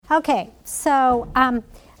Okay, so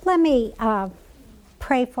let me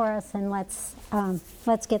pray for us, and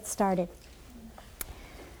let's get started.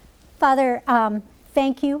 Father,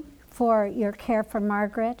 thank you for your care for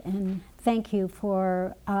Margaret, and thank you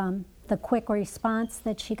for the quick response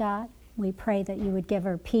that she got. We pray that you would give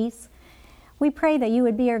her peace. We pray that you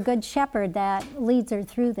would be her good shepherd that leads her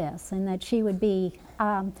through this, and that she would be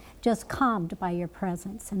just calmed by your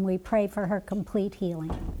presence. And we pray for her complete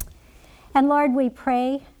healing. And Lord, we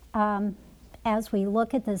pray as we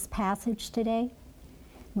look at this passage today,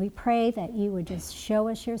 we pray that you would just show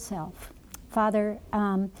us yourself. Father,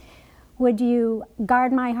 would you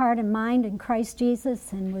guard my heart and mind in Christ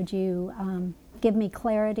Jesus, and would you give me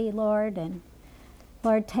clarity, Lord, and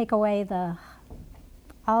Lord, take away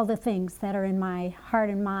all the things that are in my heart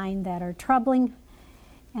and mind that are troubling,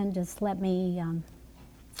 and just let me,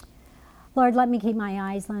 Lord, let me keep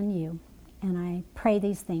my eyes on you. And I pray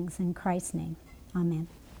these things in Christ's name. Amen.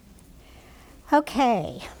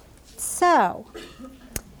 Okay, so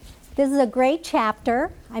this is a great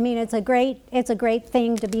chapter. I mean, it's a great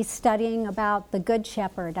thing to be studying about the Good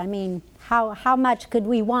Shepherd. I mean, how much could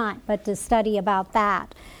we want but to study about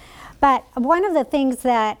that? But one of the things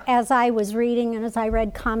that, as I was reading and as I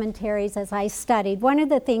read commentaries, as I studied, one of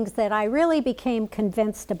the things that I really became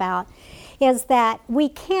convinced about is that we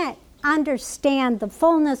can't understand the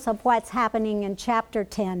fullness of what's happening in chapter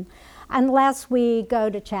 10 unless we go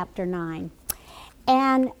to chapter 9.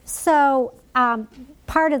 And so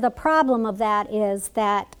part of the problem of that is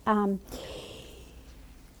that I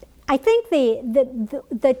think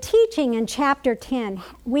the teaching in chapter 10,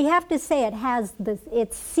 we have to say it has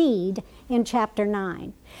its seed in chapter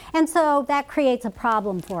 9. And so that creates a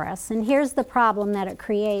problem for us. And here's the problem that it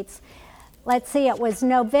creates. Let's see, it was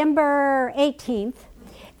November 18th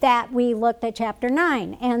that we looked at chapter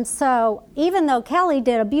 9. And so even though Kelly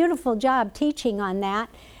did a beautiful job teaching on that,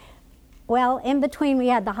 well, in between we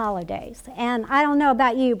had the holidays. And I don't know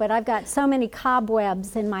about you, but I've got so many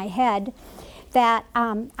cobwebs in my head that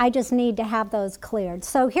I just need to have those cleared.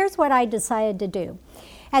 So here's what I decided to do.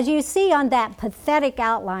 As you see on that pathetic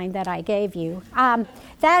outline that I gave you,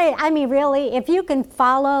 really, if you can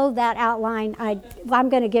follow that outline, I'm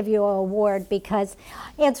going to give you an award because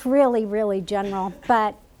it's really, really general.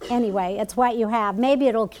 But anyway, it's what you have. Maybe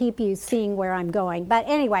it'll keep you seeing where I'm going. But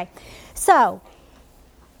anyway, so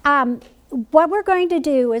what we're going to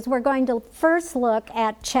do is we're going to first look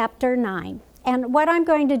at chapter 9. And what I'm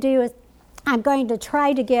going to do is I'm going to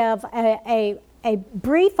try to give a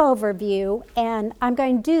brief overview, and I'm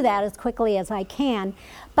going to do that as quickly as I can.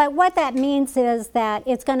 But what that means is that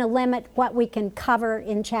it's going to limit what we can cover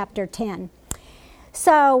in chapter 10.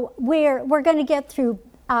 So we're going to get through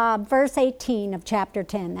verse 18 of chapter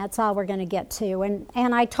 10. That's all we're going to get to.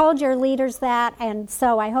 And I told your leaders that, and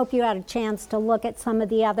so I hope you had a chance to look at some of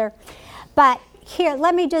the other. But here,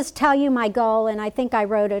 let me just tell you my goal, and I think I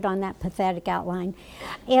wrote it on that pathetic outline,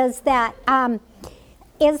 is that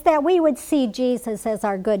we would see Jesus as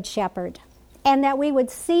our good shepherd, and that we would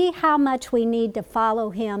see how much we need to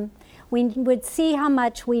follow him. We would see how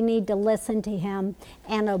much we need to listen to him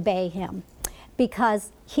and obey him,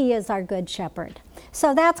 because he is our good shepherd.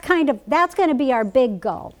 So that's going to be our big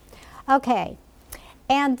goal. Okay,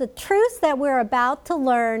 and the truths that we're about to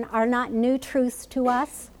learn are not new truths to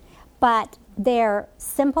us, but they're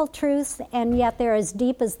simple truths, and yet they're as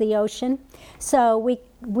deep as the ocean. So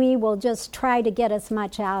we will just try to get as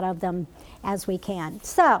much out of them as we can.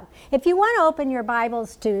 So if you want to open your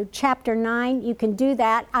Bibles to chapter 9, you can do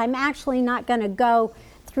that. I'm actually not going to go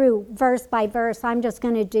through verse by verse. I'm just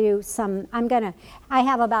going to do I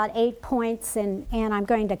have about 8 points, and I'm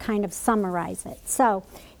going to kind of summarize it. So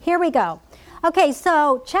here we go. Okay,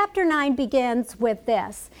 so chapter 9 begins with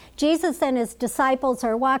this. Jesus and his disciples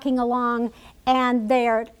are walking along, and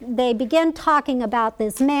they begin talking about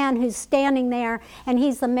this man who's standing there, and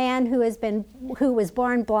he's the man who was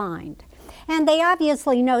born blind. And they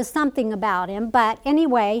obviously know something about him, but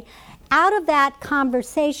anyway, out of that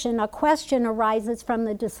conversation, a question arises from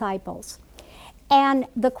the disciples. And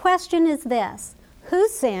the question is this: who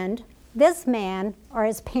sinned, this man or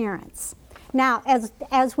his parents? Now,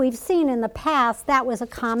 as we've seen in the past, that was a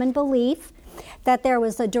common belief, that there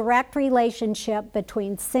was a direct relationship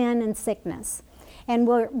between sin and sickness. And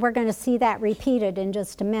we're going to see that repeated in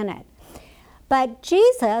just a minute. But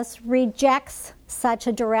Jesus rejects such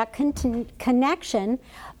a direct connection,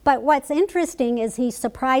 but what's interesting is he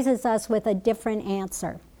surprises us with a different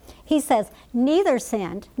answer. He says, neither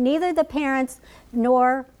sinned, neither the parents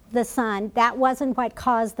nor the son. That wasn't what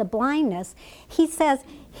caused the blindness. He says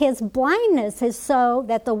his blindness is so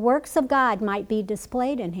that the works of God might be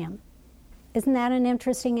displayed in him. Isn't that an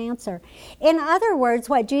interesting answer? In other words,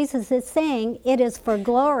 what Jesus is saying, it is for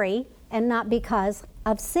glory and not because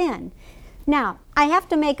of sin. Now, I have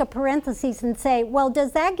to make a parenthesis and say, well,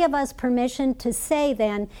 does that give us permission to say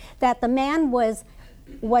then that the man was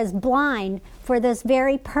blind for this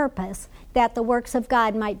very purpose, that the works of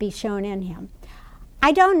God might be shown in him?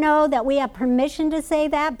 I don't know that we have permission to say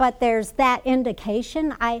that, but there's that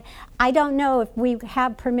indication. I don't know if we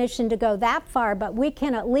have permission to go that far, but we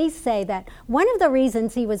can at least say that one of the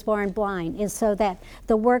reasons he was born blind is so that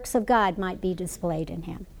the works of God might be displayed in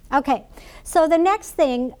him. Okay, so the next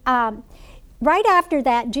thing, right after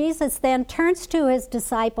that, Jesus then turns to his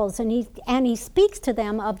disciples and he speaks to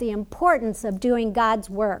them of the importance of doing God's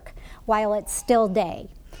work while it's still day.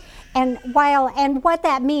 And what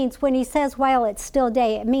that means when he says while it's still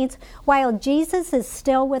day, it means while Jesus is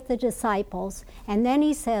still with the disciples, and then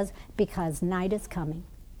he says, because night is coming.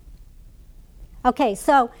 Okay,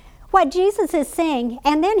 so what Jesus is saying,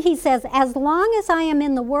 and then he says, as long as I am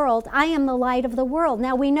in the world, I am the light of the world.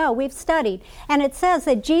 Now we know, we've studied, and it says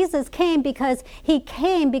that Jesus came because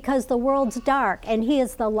the world's dark, and he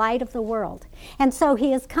is the light of the world. And so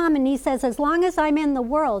he has come, and he says, as long as I'm in the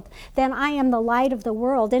world, then I am the light of the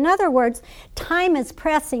world. In other words, time is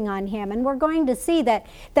pressing on him, and we're going to see that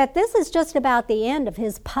this is just about the end of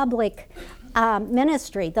his public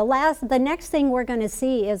ministry. The next thing we're going to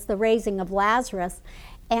see is the raising of Lazarus,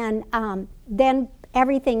 and then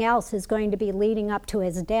everything else is going to be leading up to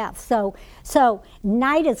his death. So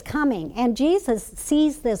night is coming, and Jesus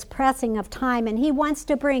sees this pressing of time, and he wants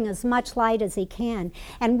to bring as much light as he can.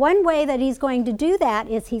 And one way that he's going to do that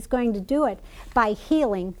is he's going to do it by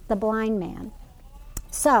healing the blind man.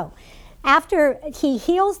 So after he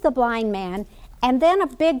heals the blind man, and then a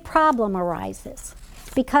big problem arises,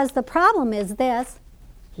 because the problem is this: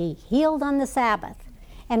 he healed on the Sabbath.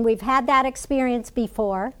 And we've had that experience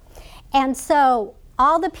before. And so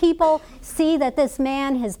all the people see that this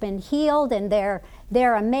man has been healed, and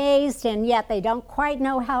they're amazed, and yet they don't quite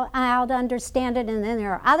know how to understand it. And then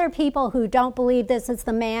there are other people who don't believe this is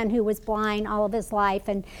the man who was blind all of his life.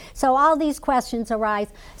 And so all these questions arise.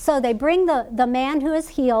 So they bring the man who is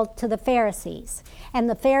healed to the Pharisees. And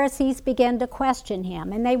the Pharisees begin to question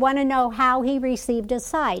him, and they want to know how he received his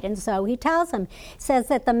sight. And so he tells them, says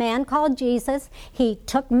that the man called Jesus, he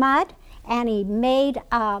took mud and he made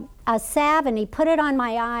a salve and he put it on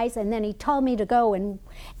my eyes, and then he told me to go and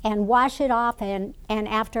wash it off, and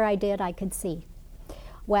after I did, I could see.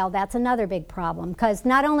 Well, that's another big problem, because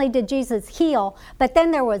not only did Jesus heal, but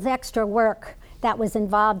then there was extra work that was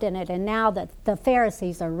involved in it, and now the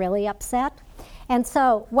Pharisees are really upset. And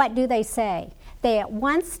so what do they say? They at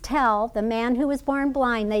once tell the man who was born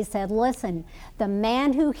blind, they said, listen, the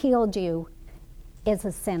man who healed you is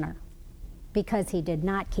a sinner because he did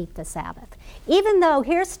not keep the Sabbath. Even though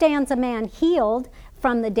here stands a man healed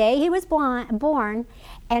from the day he was born,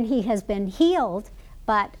 and he has been healed,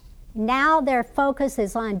 but now their focus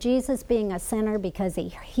is on Jesus being a sinner because he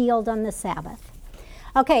healed on the Sabbath.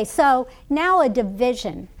 Okay, so now a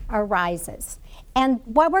division arises. And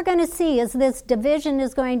what we're going to see is this division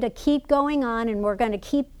is going to keep going on, and we're going to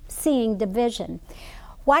keep seeing division.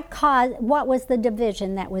 What was the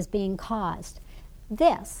division that was being caused?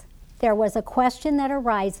 There was a question that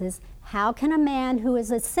arises: how can a man who is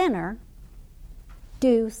a sinner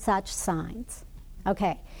do such signs?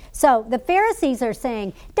 Okay, so the Pharisees are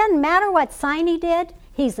saying, doesn't matter what sign he did,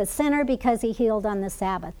 he's a sinner because he healed on the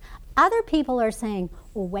Sabbath. Other people are saying,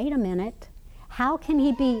 well, wait a minute, how can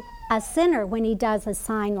he be a sinner when he does a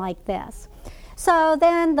sign like this? So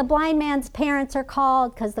then the blind man's parents are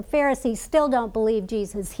called, because the Pharisees still don't believe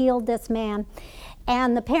Jesus healed this man.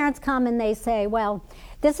 And the parents come and they say, well,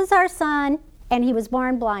 this is our son, and he was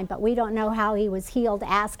born blind, but we don't know how he was healed.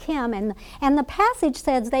 Ask him. And the passage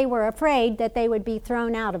says they were afraid that they would be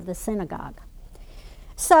thrown out of the synagogue.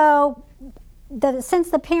 So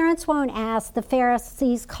since the parents won't ask, the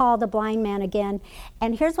Pharisees call the blind man again.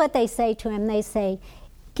 And here's what they say to him. They say,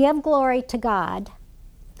 give glory to God.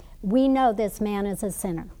 We know this man is a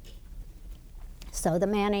sinner. So the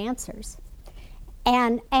man answers.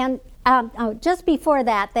 And just before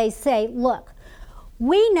that, they say, look,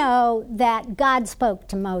 we know that God spoke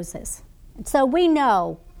to Moses. So we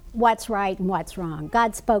know what's right and what's wrong.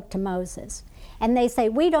 God spoke to Moses. And they say,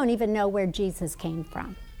 we don't even know where Jesus came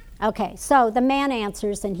from. Okay, so the man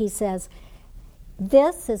answers and he says,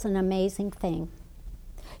 this is an amazing thing.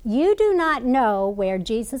 You do not know where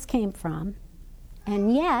Jesus came from,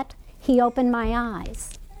 and yet he opened my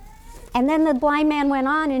eyes. And then the blind man went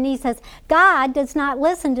on and he says, God does not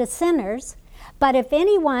listen to sinners, but if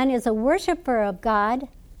anyone is a worshiper of God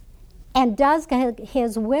and does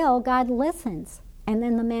his will, God listens. And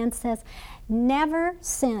then the man says, Never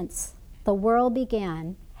since the world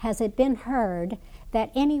began has it been heard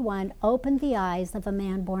that anyone opened the eyes of a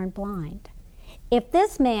man born blind. If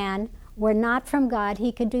this man were not from God,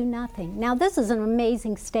 he could do nothing. Now, this is an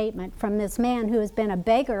amazing statement from this man who has been a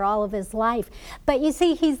beggar all of his life. But you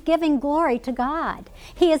see, he's giving glory to God.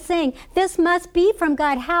 He is saying, this must be from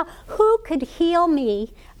God. Who could heal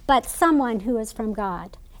me but someone who is from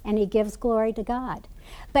God? And he gives glory to God.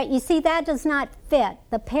 But you see, that does not fit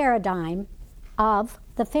the paradigm of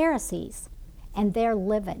the Pharisees. And they're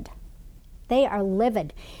livid. They are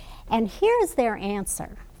livid. And here's their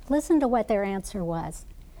answer. Listen to what their answer was.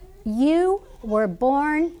 You were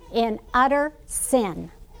born in utter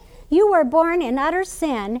sin. You were born in utter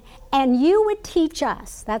sin, and you would teach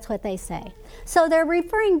us. That's what they say. So they're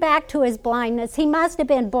referring back to his blindness. He must have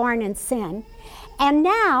been born in sin. And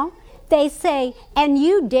now they say, and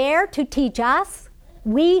you dare to teach us?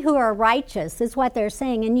 We who are righteous is what they're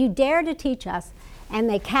saying, and you dare to teach us. And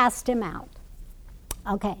they cast him out.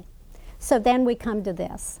 Okay, so then we come to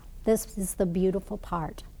this. This is the beautiful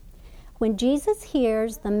part. When Jesus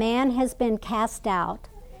hears the man has been cast out,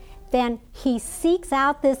 then he seeks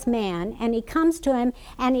out this man, and he comes to him,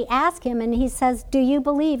 and he asks him, and he says, do you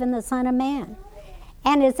believe in the Son of Man?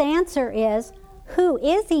 And his answer is, who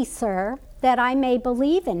is he, sir, that I may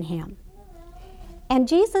believe in him? And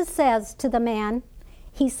Jesus says to the man,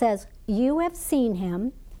 he says, you have seen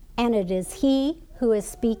him, and it is he who is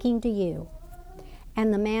speaking to you.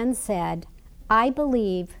 And the man said, I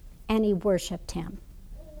believe, and he worshiped him.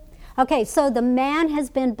 Okay, so the man has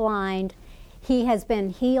been blind. He has been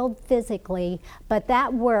healed physically, but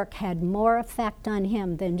that work had more effect on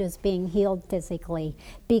him than just being healed physically,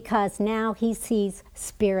 because now he sees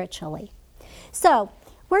spiritually. So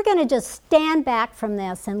we're going to just stand back from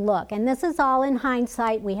this and look. And this is all in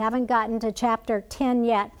hindsight. We haven't gotten to chapter 10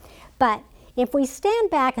 yet. But if we stand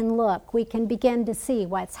back and look, we can begin to see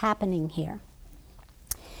what's happening here.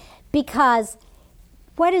 Because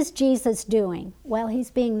what is Jesus doing? Well,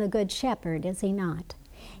 he's being the good shepherd, is he not?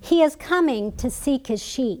 He is coming to seek his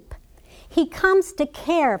sheep. He comes to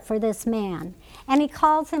care for this man, and he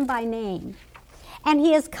calls him by name. And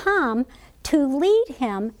he has come to lead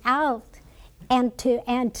him out and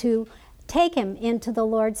to take him into the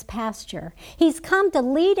Lord's pasture. He's come to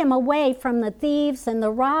lead him away from the thieves and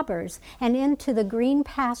the robbers and into the green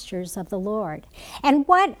pastures of the Lord. And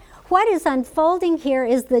what is unfolding here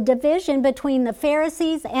is the division between the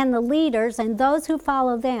Pharisees and the leaders and those who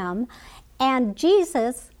follow them, and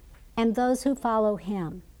Jesus and those who follow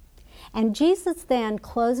him. And Jesus then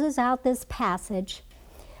closes out this passage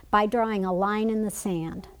by drawing a line in the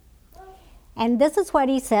sand. And this is what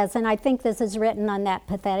he says, and I think this is written on that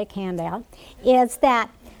pathetic handout, is that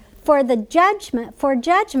for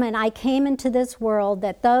judgment I came into this world,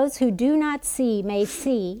 that those who do not see may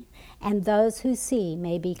see, and those who see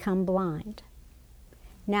may become blind.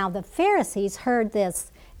 Now the Pharisees heard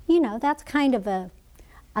this. That's kind of a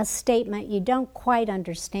statement you don't quite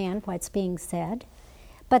understand what's being said.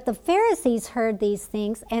 But the Pharisees heard these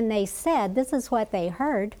things, and they said, this is what they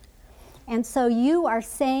heard. And so you are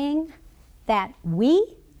saying that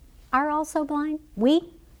we are also blind? We,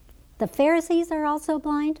 the Pharisees, are also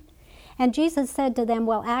blind? And Jesus said to them,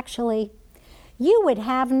 well, actually, you would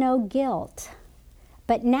have no guilt.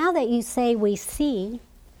 But now that you say we see,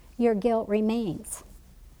 your guilt remains.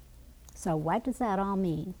 So what does that all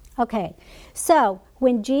mean? Okay, so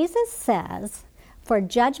when Jesus says, for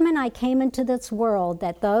judgment I came into this world,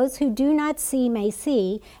 that those who do not see may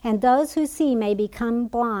see, and those who see may become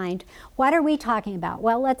blind, what are we talking about?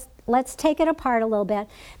 Well, let's take it apart a little bit,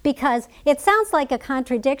 because it sounds like a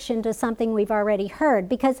contradiction to something we've already heard.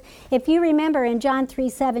 Because if you remember in John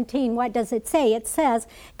 3:17, what does it say? It says,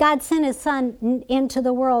 God sent his Son into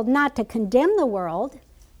the world not to condemn the world,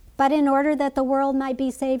 but in order that the world might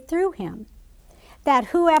be saved through him. That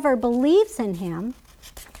whoever believes in him,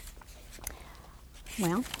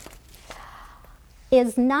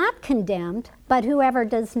 is not condemned, but whoever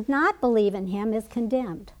does not believe in him is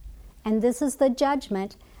condemned. And this is the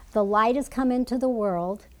judgment. The light has come into the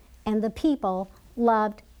world, and the people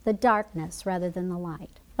loved the darkness rather than the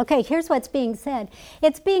light. Okay, here's what's being said.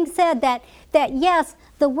 It's being said that yes,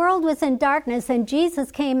 the world was in darkness, and Jesus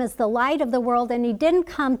came as the light of the world, and he didn't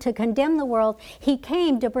come to condemn the world. He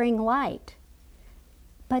came to bring light.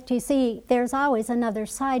 But you see, there's always another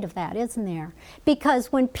side of that, isn't there?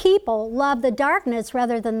 Because when people love the darkness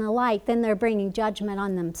rather than the light, then they're bringing judgment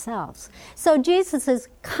on themselves. So Jesus'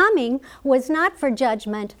 coming was not for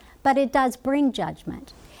judgment, but it does bring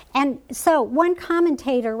judgment. And so one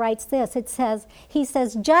commentator writes this. He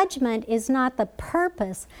says, judgment is not the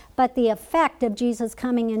purpose, but the effect of Jesus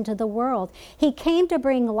coming into the world. He came to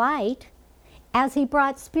bring light, as he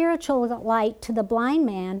brought spiritual light to the blind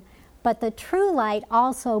man, but the true light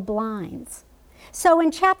also blinds. So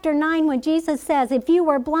in chapter 9, when Jesus says, if you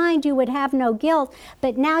were blind, you would have no guilt,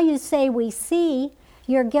 but now you say we see,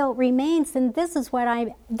 your guilt remains, and this is what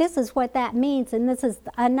that means, and this is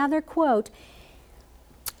another quote.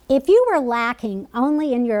 If you were lacking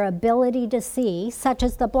only in your ability to see, such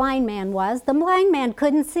as the blind man was, the blind man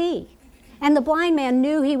couldn't see. And the blind man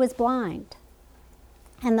knew he was blind.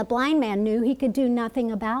 And the blind man knew he could do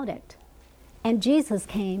nothing about it. And Jesus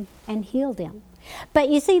came and healed him. But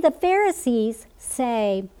you see, the Pharisees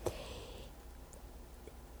say,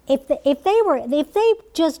 if they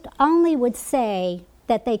just only would say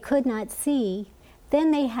that they could not see,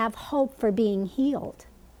 then they have hope for being healed.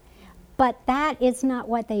 But that is not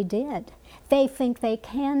what they did. They think they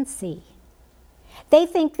can see. They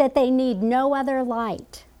think that they need no other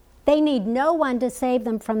light. They need no one to save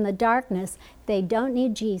them from the darkness. They don't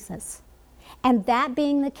need Jesus. And that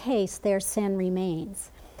being the case, their sin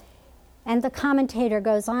remains. And the commentator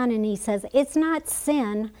goes on and he says, it's not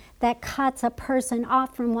sin that cuts a person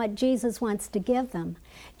off from what Jesus wants to give them.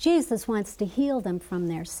 Jesus wants to heal them from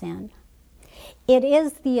their sin. It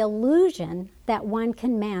is the illusion that one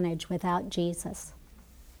can manage without Jesus.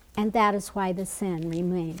 And that is why the sin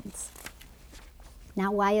remains.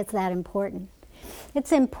 Now, why is that important?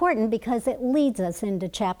 It's important because it leads us into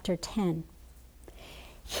chapter 10.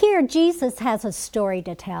 Here, Jesus has a story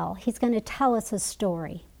to tell. He's going to tell us a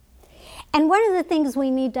story. And one of the things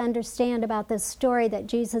we need to understand about this story that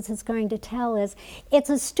Jesus is going to tell is it's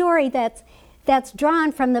a story that's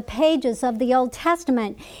drawn from the pages of the Old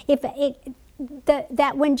Testament.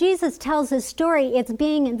 That when Jesus tells his story, it's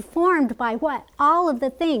being informed by what? All of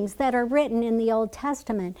the things that are written in the Old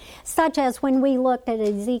Testament, such as when we looked at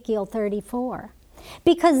Ezekiel 34.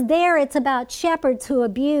 Because there it's about shepherds who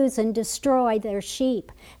abuse and destroy their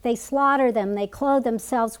sheep. They slaughter them, they clothe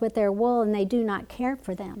themselves with their wool, and they do not care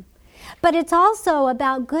for them. But it's also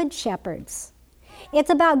about good shepherds.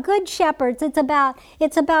 It's about good shepherds. It's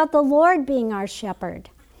about the Lord being our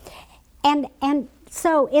shepherd. And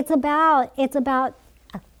so it's about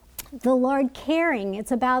the Lord caring.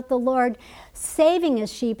 It's about the Lord saving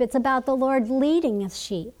his sheep. It's about the Lord leading his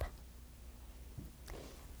sheep.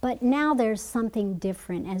 But now there's something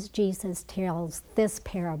different as Jesus tells this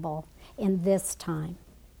parable in this time.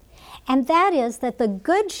 And that is that the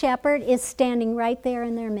good shepherd is standing right there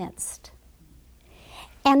in their midst.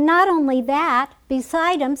 And not only that,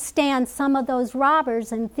 beside him stand some of those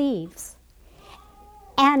robbers and thieves,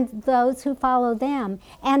 and those who follow them.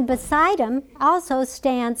 And beside him also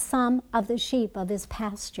stand some of the sheep of his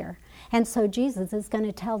pasture. And so Jesus is going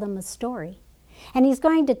to tell them a story. And he's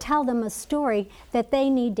going to tell them a story that they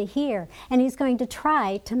need to hear. And he's going to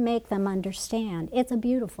try to make them understand. It's a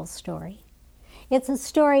beautiful story. It's a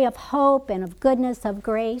story of hope and of goodness, of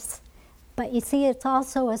grace. But you see, it's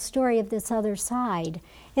also a story of this other side.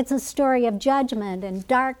 It's a story of judgment and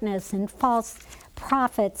darkness and false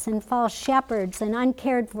prophets and false shepherds and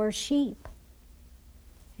uncared for sheep.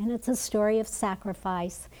 And it's a story of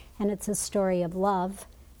sacrifice, and it's a story of love,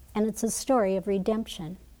 and it's a story of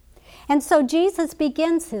redemption. And so Jesus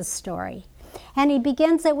begins his story. And he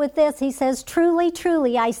begins it with this. He says, truly,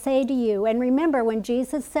 truly, I say to you. And remember, when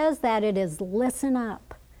Jesus says that, it is listen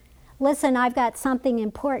up. Listen, I've got something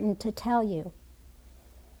important to tell you.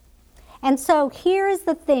 And so here is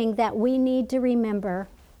the thing that we need to remember.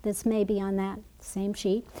 This may be on that same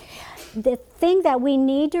sheet. The thing that we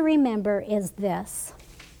need to remember is this.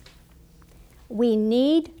 We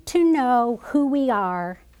need to know who we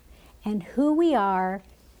are, and who we are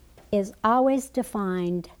is always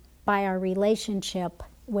defined by our relationship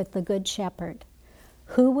with the Good Shepherd.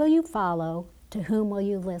 Who will you follow? To whom will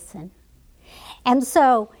you listen? And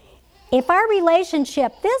so, if our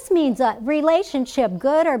relationship, this means a relationship,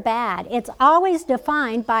 good or bad, it's always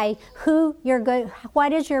defined by who you're good.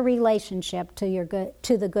 What is your relationship to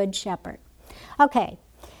the Good Shepherd? Okay,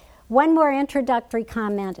 one more introductory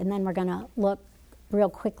comment, and then we're going to look real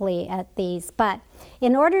quickly at these. But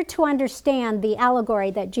in order to understand the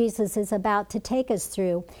allegory that Jesus is about to take us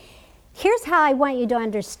through, here's how I want you to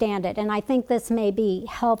understand it, and I think this may be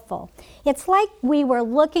helpful. It's like we were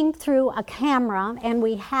looking through a camera and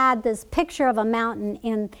we had this picture of a mountain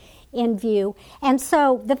in view. And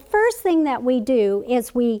so the first thing that we do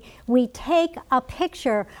is we take a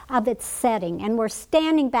picture of its setting, and we're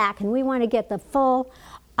standing back and we want to get the full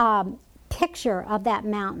picture of that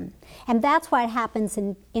mountain. And that's what happens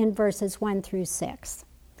in verses 1 through 6.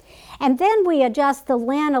 And then we adjust the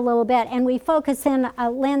lens a little bit, and we focus in a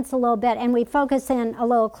lens a little bit, and we focus in a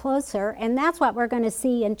little closer, and that's what we're going to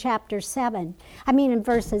see in chapter 7. In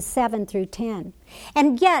verses 7 through 10.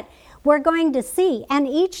 And yet, we're going to see, and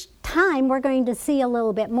each time we're going to see a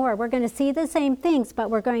little bit more. We're going to see the same things, but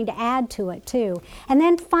we're going to add to it too. And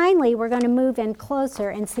then finally, we're going to move in closer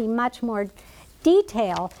and see much more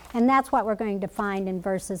detail, and that's what we're going to find in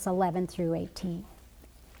verses 11 through 18.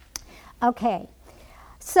 Okay,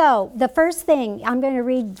 so the first thing, I'm going to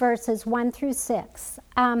read verses 1 through 6.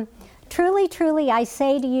 Truly, truly, I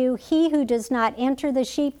say to you, he who does not enter the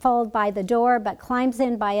sheepfold by the door, but climbs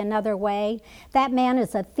in by another way, that man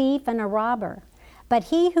is a thief and a robber. But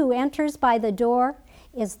he who enters by the door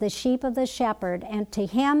is the sheep of the shepherd, and to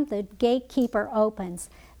him the gatekeeper opens.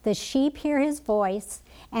 The sheep hear his voice,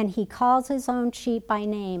 and he calls his own sheep by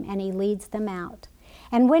name, and he leads them out.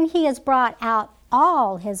 And when he has brought out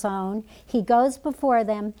all his own, he goes before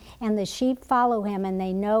them, and the sheep follow him, and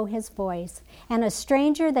they know his voice. And a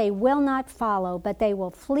stranger they will not follow, but they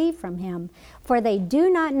will flee from him, for they do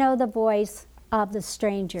not know the voice of the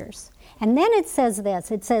strangers. And then it says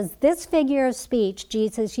this figure of speech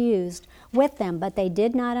Jesus used with them, but they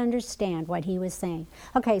did not understand what he was saying.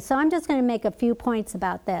 Okay, so I'm just going to make a few points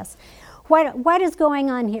about this. What is going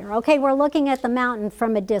on here? Okay, we're looking at the mountain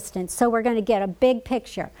from a distance, so we're going to get a big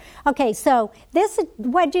picture. Okay, so this is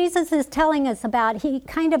what Jesus is telling us about. He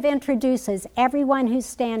kind of introduces everyone who's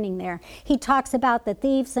standing there. He talks about the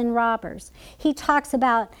thieves and robbers. He talks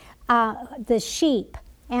about the sheep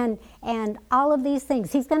and all of these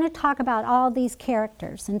things. He's going to talk about all these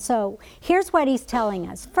characters. And so here's what he's telling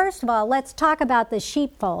us. First of all, let's talk about the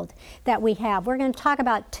sheepfold that we have. We're going to talk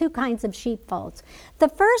about two kinds of sheepfolds. The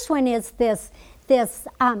first one is this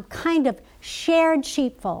kind of shared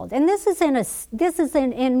sheepfold, and this is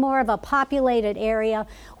in more of a populated area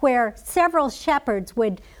where several shepherds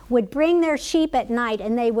would bring their sheep at night,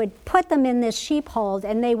 and they would put them in this sheepfold,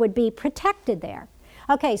 and they would be protected there.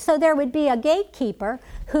 Okay, so there would be a gatekeeper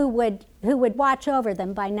who would watch over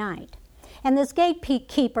them by night. And this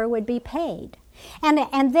gatekeeper would be paid.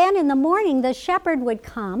 And then in the morning, the shepherd would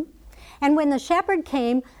come. And when the shepherd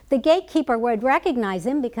came, the gatekeeper would recognize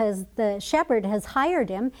him because the shepherd has hired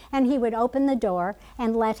him, and he would open the door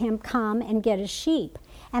and let him come and get his sheep.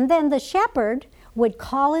 And then the shepherd would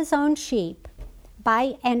call his own sheep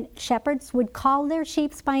and shepherds would call their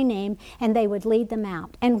sheep by name, and they would lead them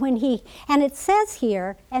out. And it says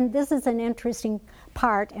here, and this is an interesting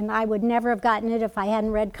part, and I would never have gotten it if I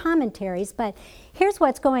hadn't read commentaries, but here's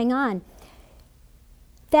what's going on.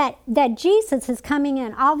 That Jesus is coming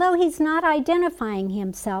in, although he's not identifying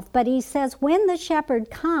himself, but he says when the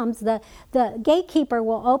shepherd comes, the gatekeeper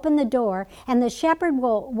will open the door, and the shepherd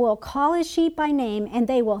will call his sheep by name, and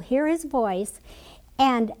they will hear his voice,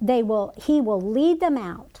 and he will lead them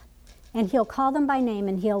out. And he'll call them by name,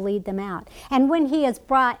 and he'll lead them out. And when he has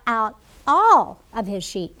brought out all of his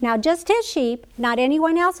sheep, now just his sheep, not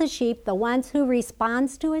anyone else's sheep, the ones who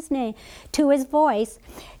responds to his name, to his voice,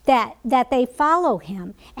 that they follow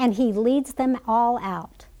him, and he leads them all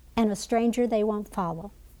out. And a stranger they won't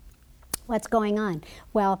follow. What's going on?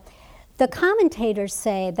 Well, the commentators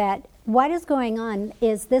say that what is going on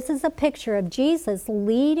is this is a picture of Jesus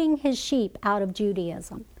leading his sheep out of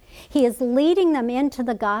Judaism. He is leading them into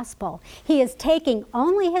the gospel. He is taking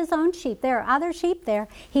only his own sheep. There are other sheep there.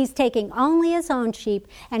 He's taking only his own sheep,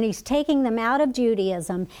 and he's taking them out of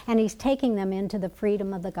Judaism, and he's taking them into the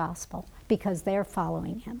freedom of the gospel because they're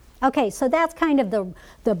following him. Okay, so that's kind of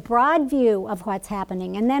the broad view of what's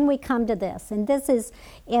happening. And then we come to this, and this is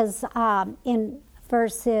in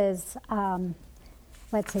verses,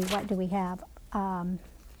 let's see, what do we have?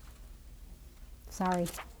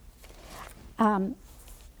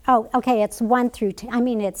 It's 1 through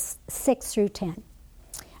 10. It's 6 through 10.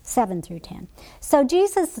 7 through 10. So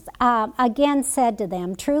Jesus again said to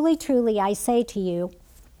them, Truly, truly, I say to you,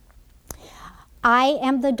 I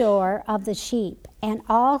am the door of the sheep, and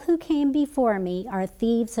all who came before me are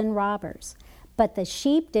thieves and robbers. But the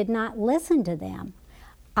sheep did not listen to them.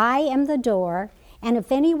 I am the door, and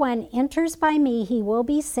if anyone enters by me, he will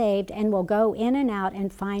be saved and will go in and out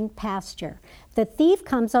and find pasture. The thief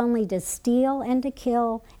comes only to steal and to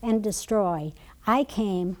kill and destroy. I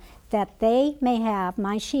came that they may have,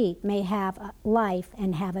 my sheep may have life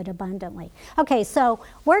and have it abundantly. Okay, so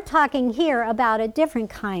we're talking here about a different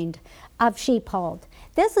kind of sheepfold.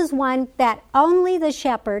 This is one that only the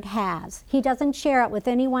shepherd has. He doesn't share it with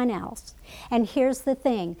anyone else. And here's the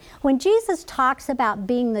thing. When Jesus talks about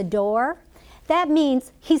being the door, that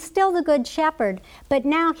means he's still the good shepherd, but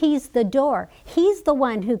now he's the door. He's the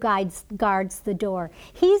one who guards the door.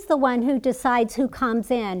 He's the one who decides who comes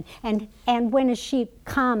in and when a sheep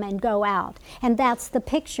come and go out. And that's the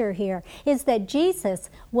picture here, is that Jesus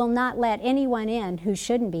will not let anyone in who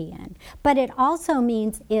shouldn't be in. But it also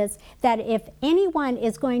means is that if anyone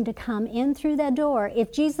is going to come in through the door,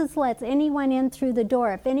 if Jesus lets anyone in through the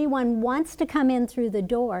door, if anyone wants to come in through the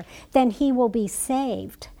door, then he will be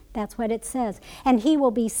saved. That's what it says. And he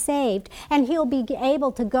will be saved, and he'll be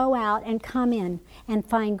able to go out and come in and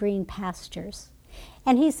find green pastures.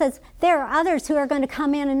 And he says, there are others who are going to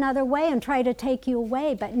come in another way and try to take you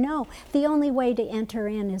away, but no, the only way to enter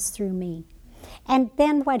in is through me. And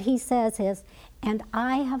then what he says is, and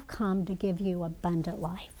I have come to give you abundant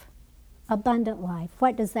life. Abundant life.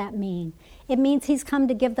 What does that mean? It means he's come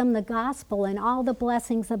to give them the gospel and all the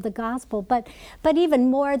blessings of the gospel. But even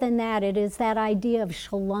more than that, it is that idea of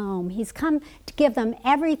shalom. He's come to give them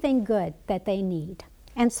everything good that they need.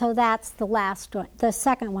 And so that's the last one, the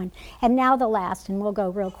second one. And now the last, and we'll go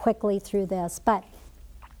real quickly through this. But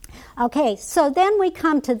okay, so then we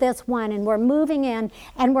come to this one, and we're moving in,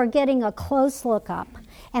 and we're getting a close look up.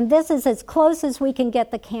 And this is as close as we can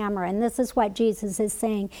get the camera, and this is what Jesus is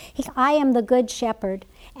saying. I am the good shepherd,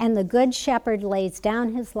 and the good shepherd lays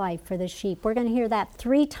down his life for the sheep. We're going to hear that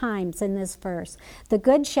 3 times in this verse. The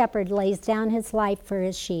good shepherd lays down his life for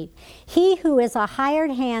his sheep. He who is a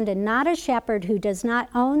hired hand and not a shepherd, who does not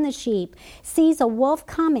own the sheep, sees a wolf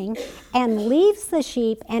coming and leaves the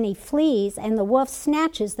sheep, and he flees, and the wolf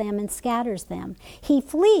snatches them and scatters them. He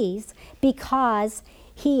flees because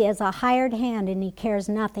he is a hired hand and he cares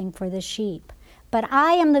nothing for the sheep. But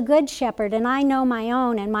I am the good shepherd, and I know my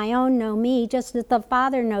own, and my own know me, just as the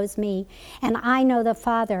Father knows me, and I know the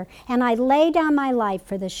Father. And I lay down my life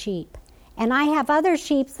for the sheep. And I have other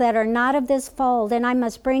sheep that are not of this fold, and I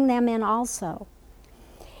must bring them in also.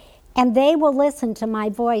 And they will listen to my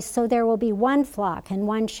voice, so there will be one flock and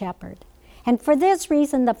one shepherd. And for this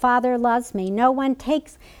reason the Father loves me. No one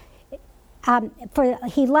takes... for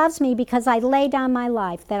he loves me because I lay down my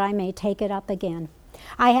life that I may take it up again.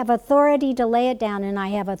 I have authority to lay it down, and I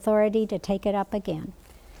have authority to take it up again.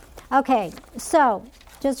 Okay, so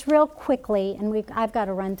just real quickly, and I've got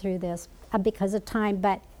to run through this because of time,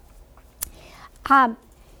 but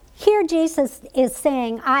here Jesus is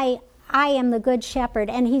saying, I am the good shepherd,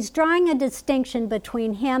 and he's drawing a distinction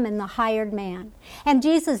between him and the hired man. And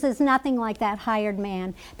Jesus is nothing like that hired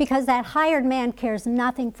man, because that hired man cares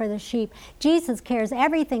nothing for the sheep. Jesus cares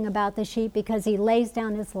everything about the sheep because he lays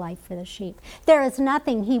down his life for the sheep. There is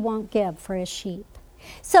nothing he won't give for his sheep.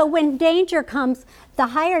 So when danger comes, the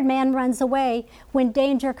hired man runs away. When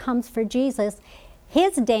danger comes for Jesus,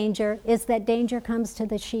 his danger is that danger comes to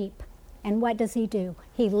the sheep. And what does he do?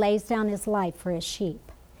 He lays down his life for his sheep.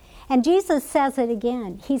 And Jesus says it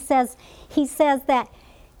again. He says that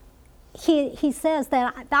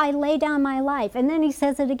I lay down my life. And then he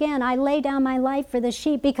says it again, I lay down my life for the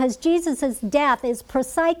sheep, because Jesus' death is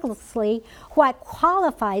precisely what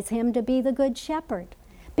qualifies him to be the good shepherd.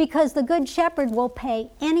 Because the good shepherd will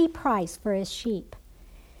pay any price for his sheep.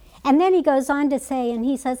 And then he goes on to say, and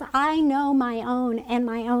he says, I know my own, and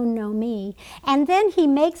my own know me. And then he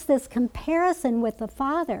makes this comparison with the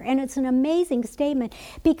Father. And it's an amazing statement,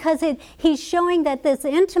 because he's showing that this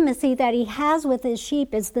intimacy that he has with his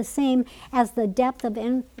sheep is the same as the depth of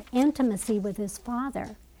intimacy with his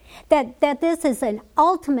Father. That this is an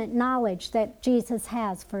ultimate knowledge that Jesus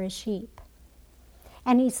has for his sheep.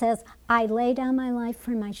 And he says, I lay down my life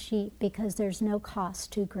for my sheep because there's no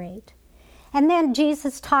cost too great. And then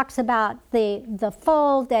Jesus talks about the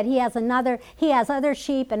fold, that he has other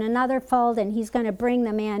sheep and another fold, and he's going to bring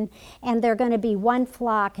them in, and they're going to be one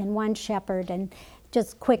flock and one shepherd. And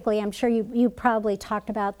just quickly, I'm sure you probably talked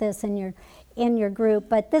about this in your group,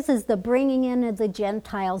 but this is the bringing in of the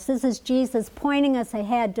Gentiles. This is Jesus pointing us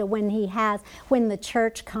ahead to when the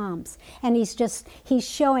church comes, and he's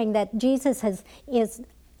showing that Jesus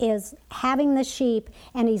is having the sheep,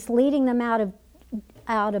 and he's leading them out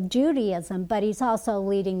of Judaism, but he's also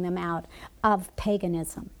leading them out of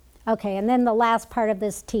paganism. Okay, and then the last part of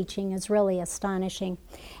this teaching is really astonishing.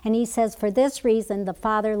 And he says, for this reason the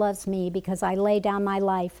Father loves me, because I lay down my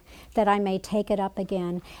life that I may take it up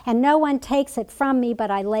again. And no one takes it from me,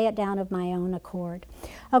 but I lay it down of my own accord.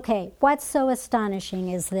 Okay, what's so astonishing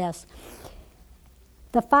is this.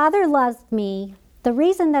 The Father loves me. The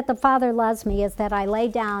reason that the Father loves me is that I lay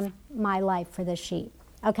down my life for the sheep.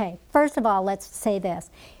 Okay, first of all, let's say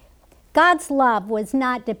this. God's love was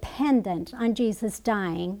not dependent on Jesus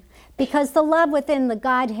dying, because the love within the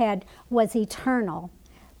Godhead was eternal.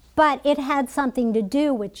 But it had something to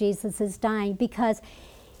do with Jesus' dying, because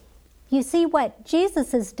You see, what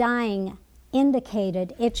Jesus' dying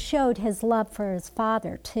indicated, it showed his love for his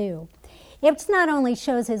Father too. It not only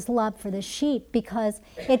shows his love for the sheep, because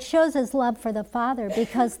it shows his love for the Father,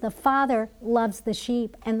 because the Father loves the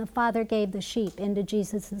sheep, and the Father gave the sheep into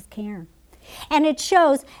Jesus' care. And it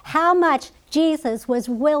shows how much Jesus was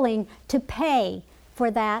willing to pay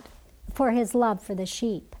for that, for his love for the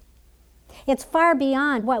sheep. It's far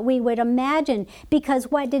beyond what we would imagine, because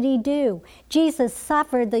what did he do? Jesus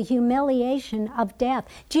suffered the humiliation of death.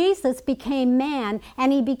 Jesus became man,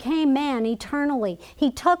 and he became man eternally.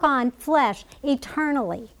 He took on flesh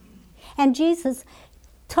eternally. And Jesus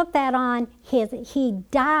took that on. He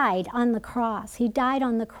died on the cross. He died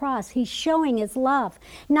on the cross. He's showing his love,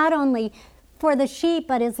 not only for the sheep,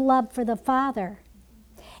 but his love for the Father.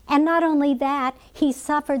 And not only that, he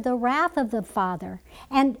suffered the wrath of the Father,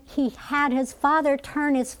 and he had his Father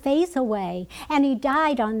turn his face away, and he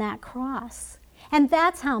died on that cross. And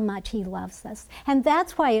that's how much he loves us. And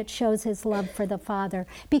that's why it shows his love for the Father,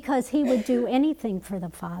 because he would do anything for the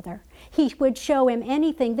Father. He would show him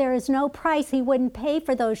anything. There is no price he wouldn't pay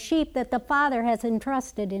for those sheep that the Father has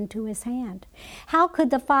entrusted into his hand. How could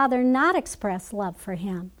the Father not express love for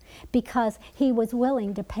him? Because he was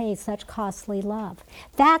willing to pay such costly love.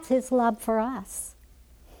 That's his love for us.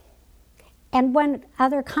 And one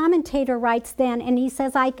other commentator writes then, and he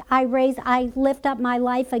says, I lift up my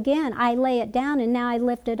life again. I lay it down, and now I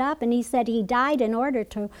lift it up. And he said he died in order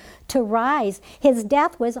to rise. His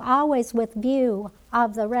death was always with view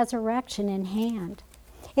of the resurrection in hand.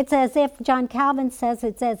 It's as if, John Calvin says,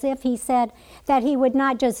 it's as if he said that he would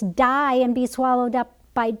not just die and be swallowed up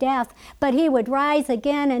by death, but he would rise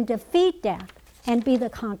again and defeat death and be the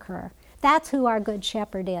conqueror. That's who our good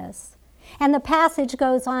shepherd is. And the passage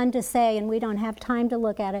goes on to say, and we don't have time to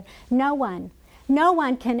look at it, no one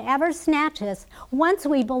can ever snatch us. Once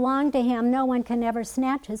we belong to him, no one can ever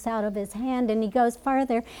snatch us out of his hand. And he goes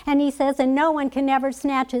further, and he says, and no one can ever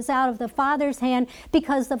snatch us out of the Father's hand,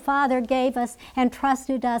 because the Father gave us and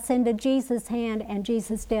trusted us into Jesus' hand, and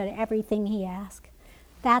Jesus did everything he asked.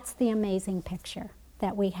 That's the amazing picture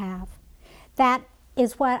that we have. That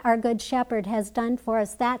is what our good shepherd has done for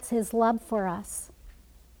us. That's his love for us.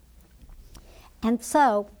 And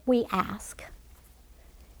so we ask,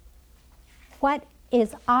 what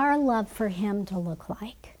is our love for him to look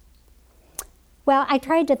like? Well, I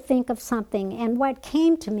tried to think of something, and what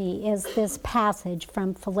came to me is this passage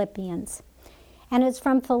from Philippians. And it's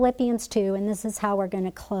from Philippians 2, and this is how we're going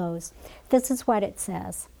to close. This is what it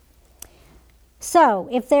says. So,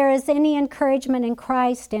 if there is any encouragement in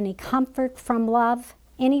Christ, any comfort from love,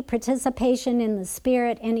 any participation in the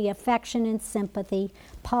Spirit, any affection and sympathy,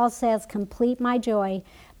 Paul says, complete my joy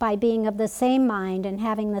by being of the same mind and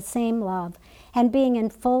having the same love, and being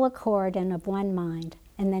in full accord and of one mind.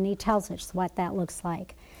 And then he tells us what that looks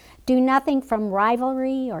like. Do nothing from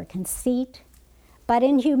rivalry or conceit, but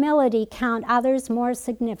in humility count others more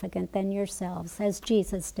significant than yourselves, as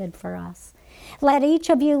Jesus did for us. Let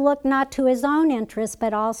each of you look not to his own interest,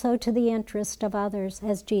 but also to the interest of others,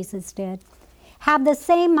 as Jesus did. Have the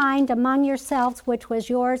same mind among yourselves which was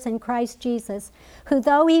yours in Christ Jesus, who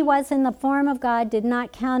though he was in the form of God, did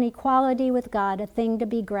not count equality with God a thing to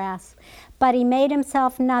be grasped, but he made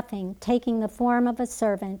himself nothing, taking the form of a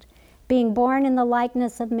servant, being born in the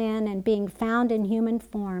likeness of men, and being found in human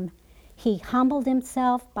form. He humbled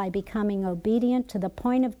himself by becoming obedient to the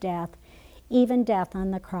point of death, even death on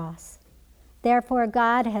the cross. Therefore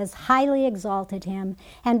God has highly exalted him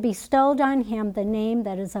and bestowed on him the name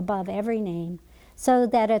that is above every name, so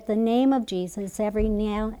that at the name of Jesus every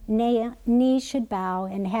knee should bow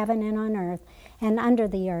in heaven and on earth and under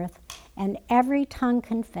the earth, and every tongue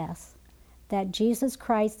confess that Jesus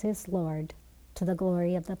Christ is Lord, to the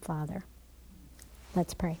glory of the Father.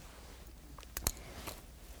 Let's pray.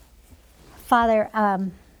 Father,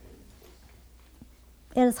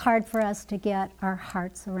 it is hard for us to get our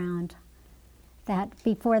hearts around that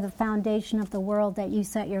before the foundation of the world that you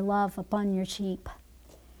set your love upon your sheep.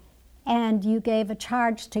 And you gave a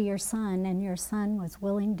charge to your son, and your son was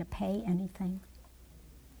willing to pay anything.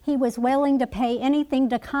 He was willing to pay anything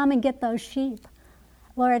to come and get those sheep.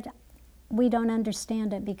 Lord, we don't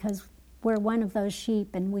understand it because we're one of those sheep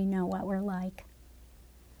and we know what we're like.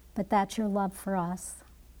 But that's your love for us,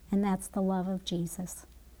 and that's the love of Jesus.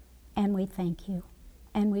 And we thank you,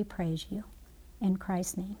 and we praise you. In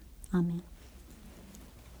Christ's name, amen.